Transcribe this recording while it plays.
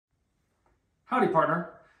Howdy,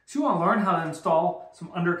 partner. So you want to learn how to install some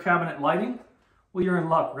under cabinet lighting? Well, you're in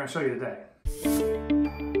luck. We're going to show you today.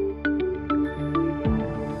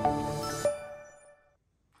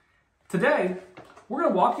 Today, we're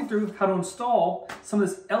going to walk you through how to install some of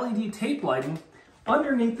this LED tape lighting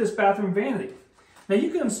underneath this bathroom vanity. Now you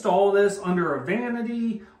can install this under a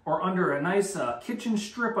vanity or under a nice kitchen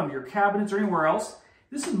strip under your cabinets or anywhere else.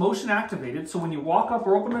 This is motion activated, so when you walk up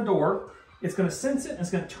or open the door, it's going to sense it and it's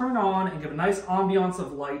going to turn on and give a nice ambiance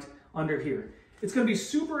of light under here. It's going to be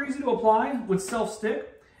super easy to apply with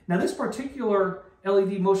self-stick. Now this particular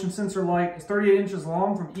LED motion sensor light is 38 inches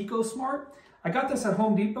long from EcoSmart. I got this at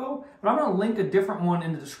Home Depot, but I'm going to link a different one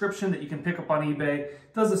in the description that you can pick up on eBay.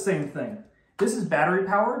 It does the same thing. This is battery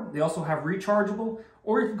powered. They also have rechargeable,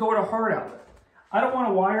 or you can go with a hard outlet. I don't want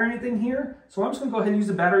to wire anything here, so I'm just going to go ahead and use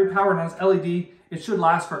the battery powered on this LED. It should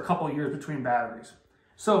last for a couple of years between batteries.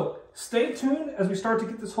 So stay tuned as we start to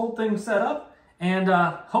get this whole thing set up, and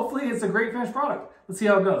hopefully it's a great finished product. Let's see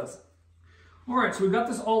how it goes. All right, so we've got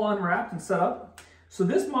this all unwrapped and set up. So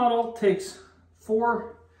this model takes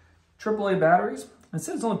 4 AAA batteries. It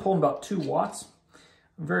says it's only pulling about 2 watts,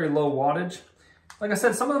 very low wattage. Like I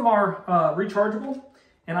said, some of them are rechargeable,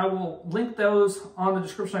 and I will link those on the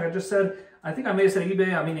description like I just said. I think I may have said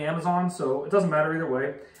eBay, I mean Amazon, so it doesn't matter either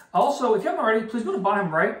way. Also, if you haven't already, please go to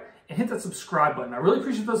bottom right and hit that subscribe button. I really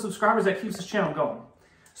appreciate those subscribers. That keeps this channel going.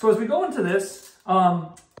 So as we go into this,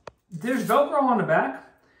 there's Velcro on the back,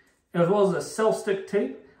 as well as a self-stick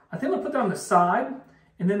tape. I think I'm gonna put that on the side,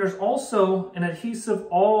 and then there's also an adhesive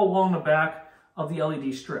all along the back of the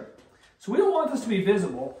LED strip. So we don't want this to be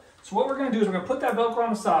visible. So what we're gonna do is we're gonna put that Velcro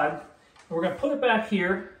on the side, and we're gonna put it back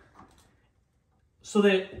here so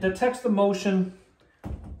that it detects the motion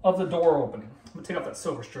of the door opening. I'm gonna take off that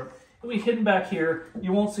silver strip. It'll be hidden back here.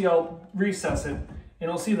 You won't see, I'll recess it, and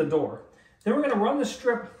you'll see the door. Then we're gonna run the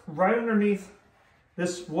strip right underneath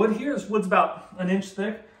this wood here. This wood's about 1 inch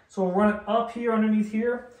thick. So we'll run it up here underneath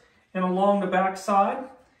here and along the back side,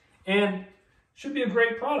 and should be a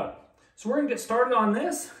great product. So we're gonna get started on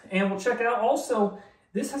this and we'll check it out. Also,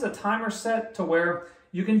 this has a timer set to where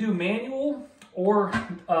you can do manual or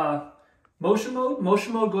motion mode.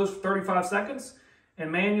 Motion mode goes for 35 seconds,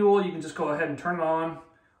 and manual, you can just go ahead and turn it on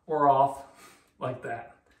or off like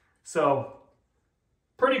that. So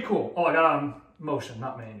pretty cool. Oh, I got on motion,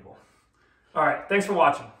 not manual. All right, thanks for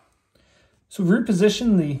watching. So we've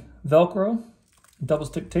repositioned the Velcro double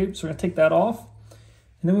stick tape, so we're gonna take that off,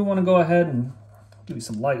 and then we wanna go ahead and give you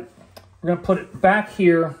some light. We're gonna put it back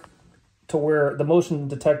here to where the motion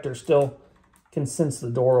detector still can sense the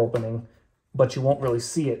door opening, but you won't really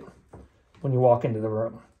see it when you walk into the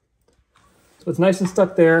room. So it's nice and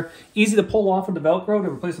stuck there. Easy to pull off with the Velcro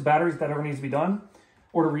to replace the batteries if that ever needs to be done,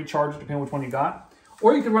 or to recharge it, depending on which one you got.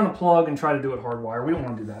 Or you could run a plug and try to do it hardwire. We don't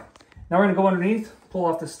want to do that. Now we're gonna go underneath, pull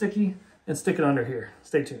off the sticky, and stick it under here.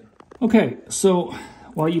 Stay tuned. Okay, so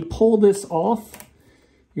while you pull this off,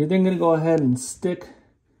 you're then gonna go ahead and stick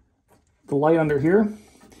the light under here.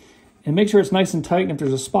 And make sure it's nice and tight, and if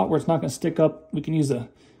there's a spot where it's not gonna stick up, we can use a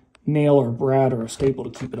nail or a brad or a staple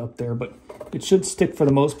to keep it up there, but it should stick for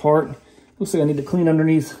the most part. Looks like I need to clean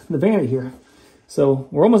underneath the vanity here. So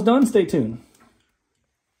we're almost done, stay tuned.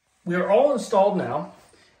 We are all installed now.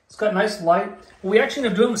 It's got nice light. What we actually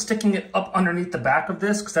end up doing is sticking it up underneath the back of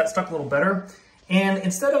this because that stuck a little better. And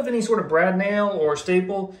instead of any sort of brad nail or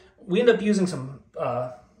staple, we end up using some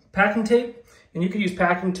packing tape. And you could use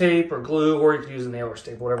packing tape or glue, or you could use a nail or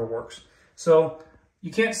staple, whatever works. So you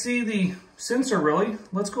can't see the sensor really.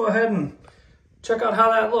 Let's go ahead and check out how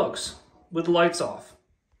that looks with the lights off.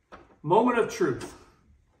 Moment of truth.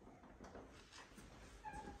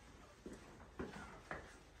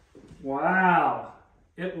 Wow,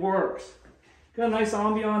 it works. Got a nice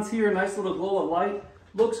ambiance here, a nice little glow of light.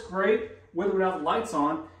 Looks great with or without the lights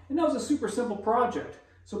on. And that was a super simple project.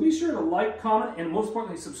 So be sure to like, comment, and most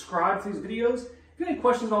importantly, subscribe to these videos. If you have any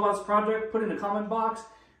questions about this project, put it in the comment box.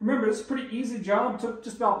 Remember, this is a pretty easy job. It took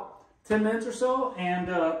just about 10 minutes or so. And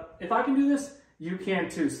if I can do this, you can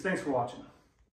too. So thanks for watching.